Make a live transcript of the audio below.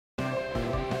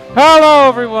Hello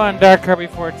everyone, Dark Kirby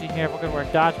 14 here. We're gonna work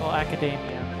Dodgeball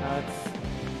Academia.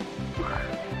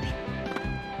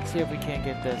 Let's see if we can't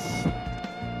get this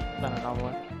done another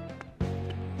one.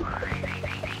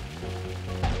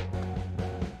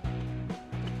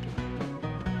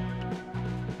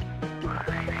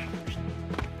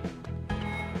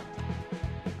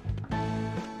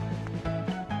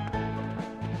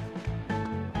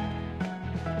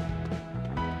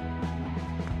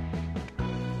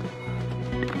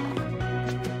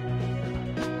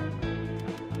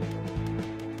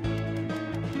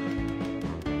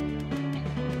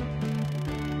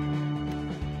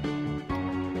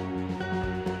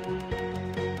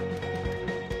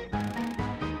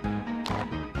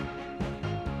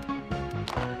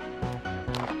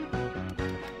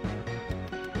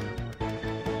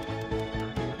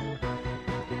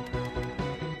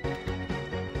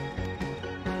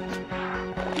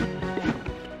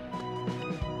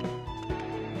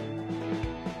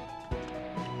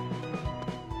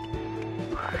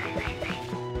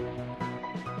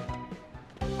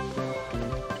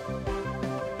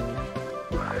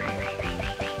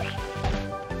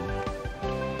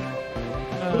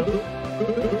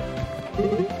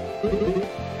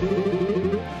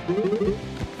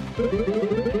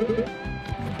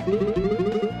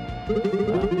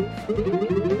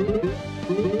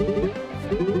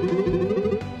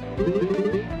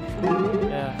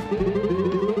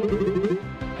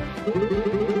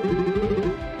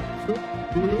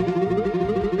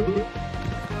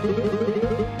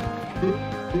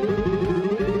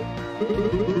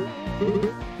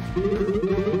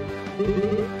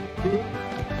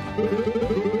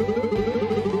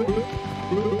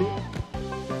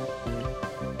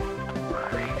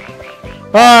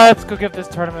 Let's go give this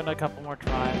tournament a couple more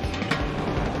tries.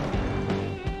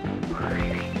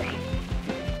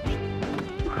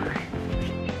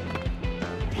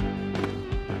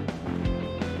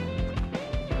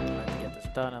 Let's get this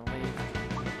done and leave.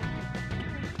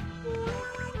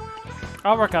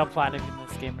 I'll work out platinum in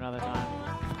this game another time.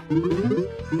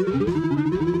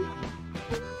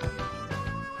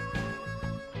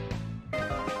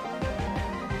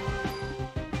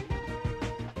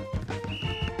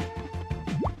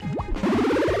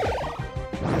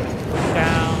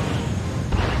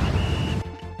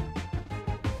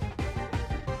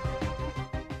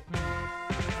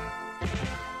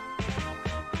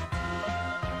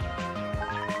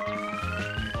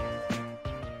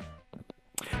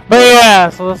 But yeah,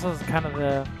 so this is kind of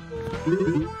the...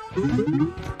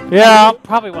 Yeah, I'll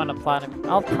probably want to platinum.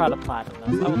 I'll try to platinum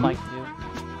this. I would like to.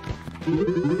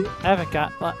 I haven't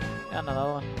got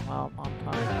another one while on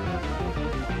time.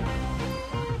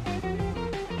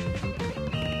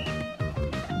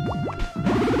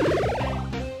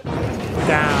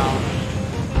 Down.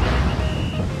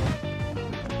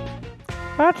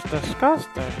 That's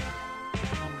disgusting.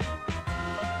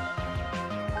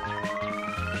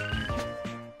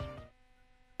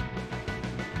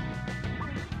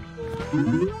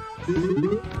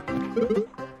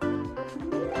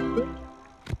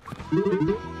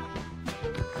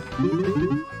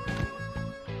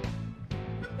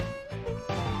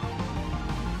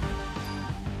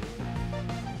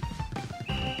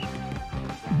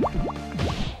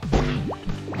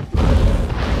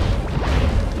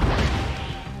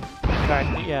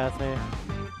 Yeah, see.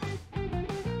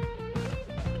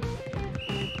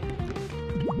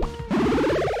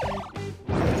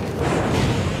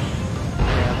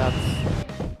 Yeah, that's...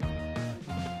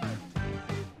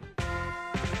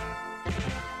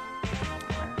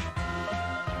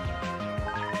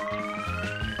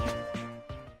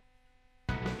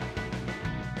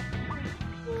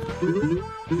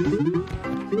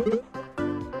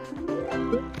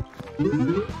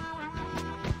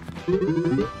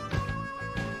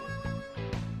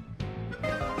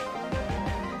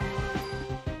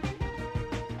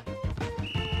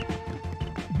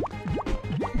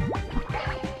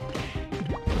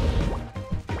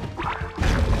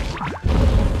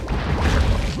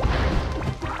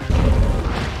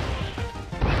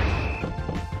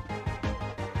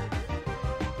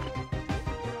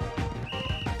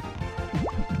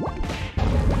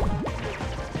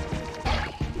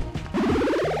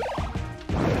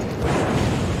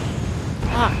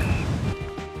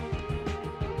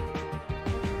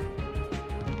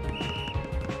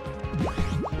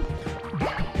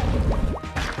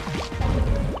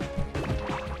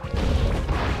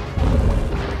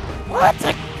 What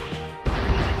the?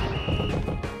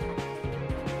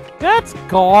 That's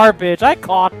garbage. I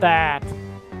caught that.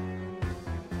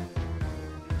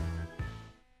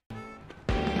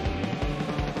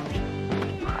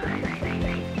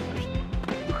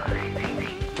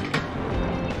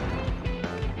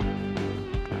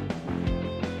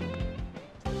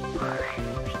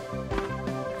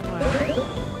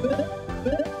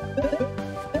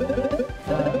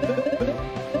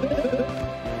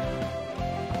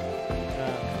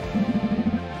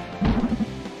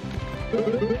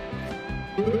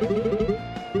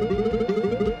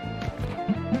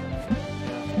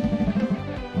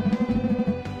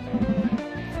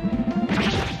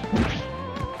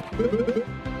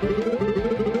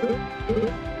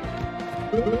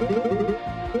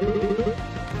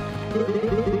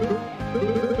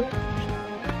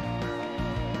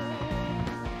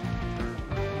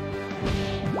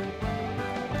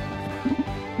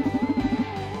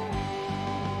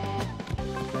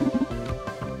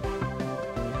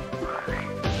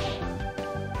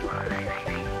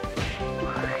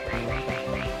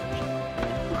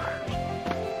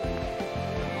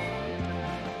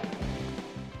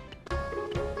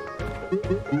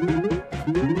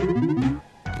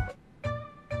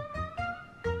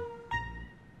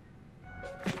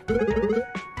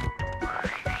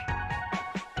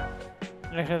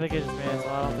 Actually, I think it's me as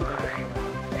well. I don't think it's me.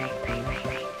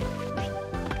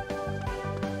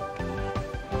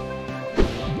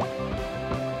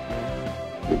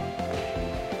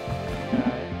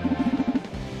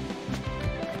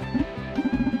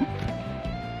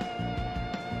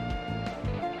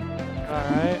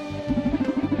 Alright.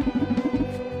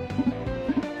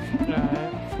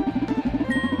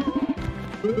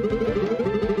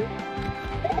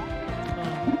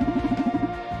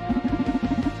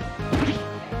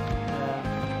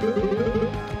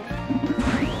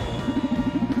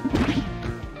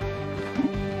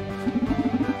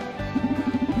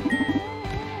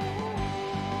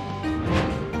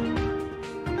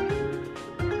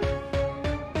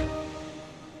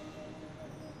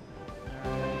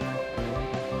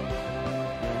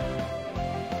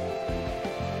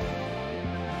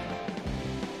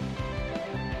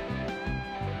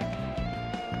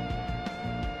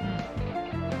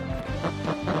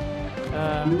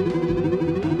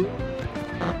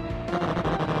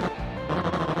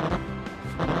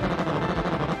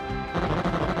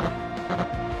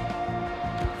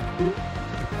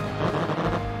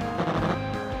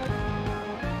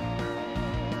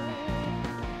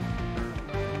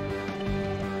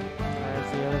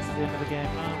 the end of the game.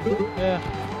 Yeah.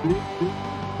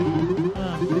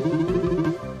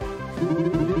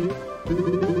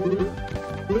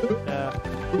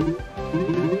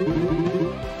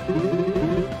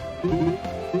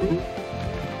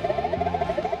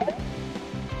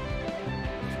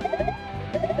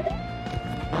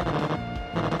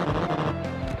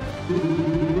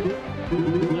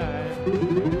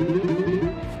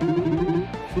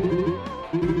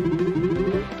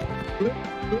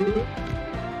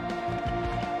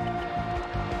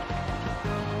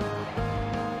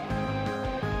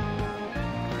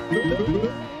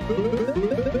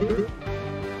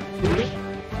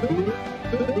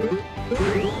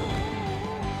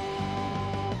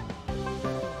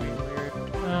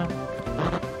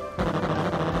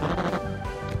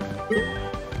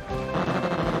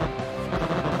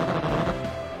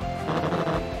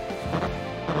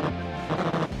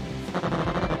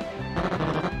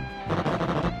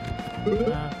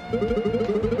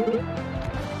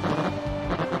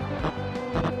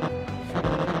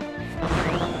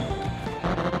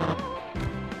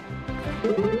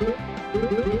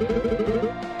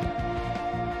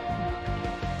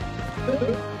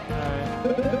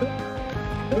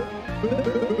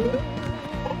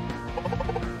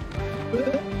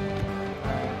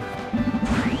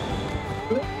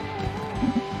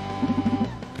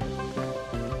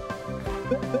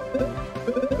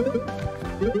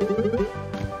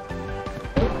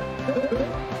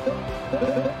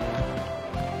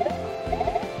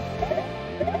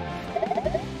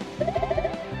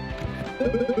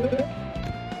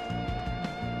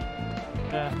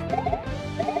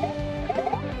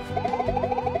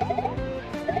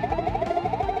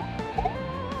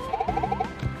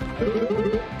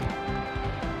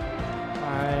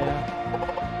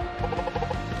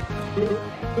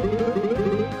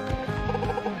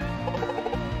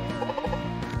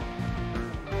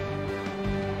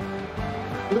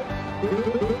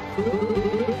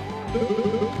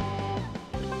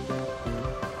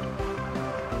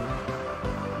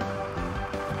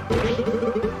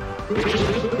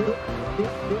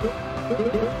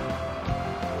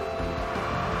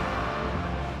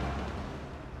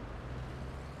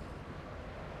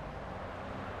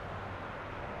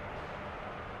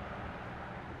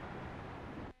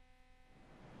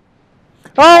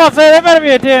 Oh, so that better be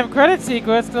a damn credit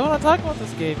sequence, because I want to talk about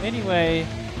this game. Anyway,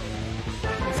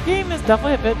 this game is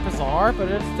definitely a bit bizarre, but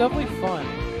it's definitely fun.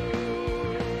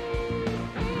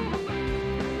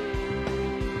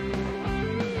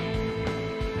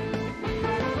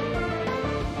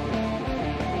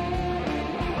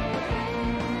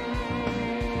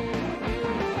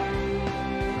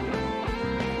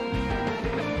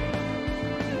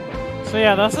 So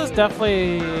yeah, this is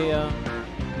definitely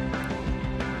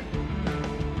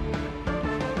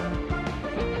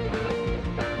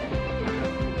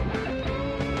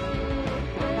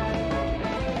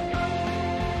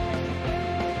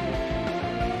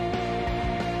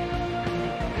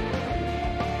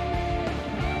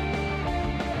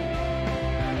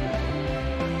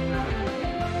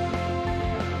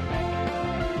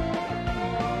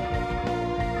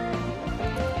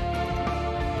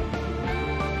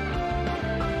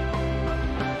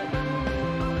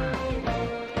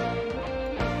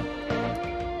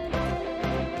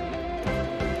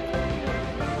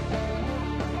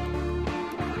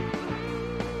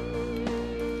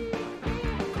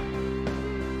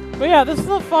but yeah, this is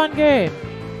a fun game.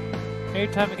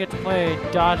 Anytime we get to play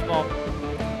Dodgeball.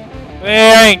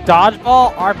 Wait,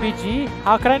 Dodgeball RPG?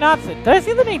 How could I not say? Did I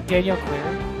see the name Daniel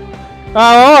Clear?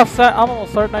 Oh, I'm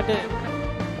almost certain I did.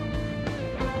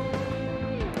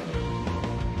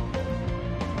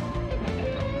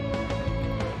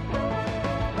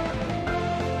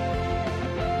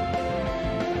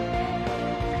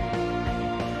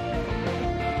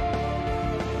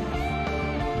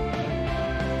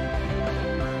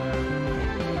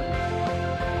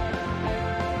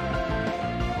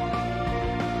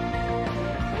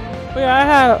 But yeah, I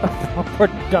had a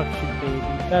production baby.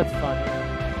 That's funny.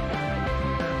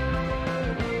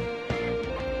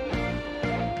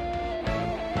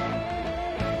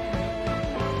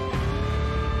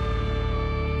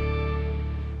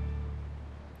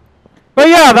 But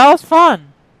yeah, that was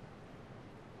fun.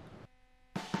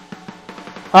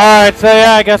 Alright, so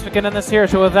yeah, I guess we can end this here.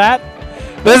 So with that,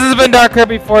 this has been Dark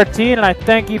Kirby 14, and I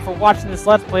thank you for watching this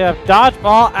Let's Play of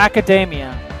Dodgeball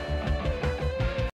Academia.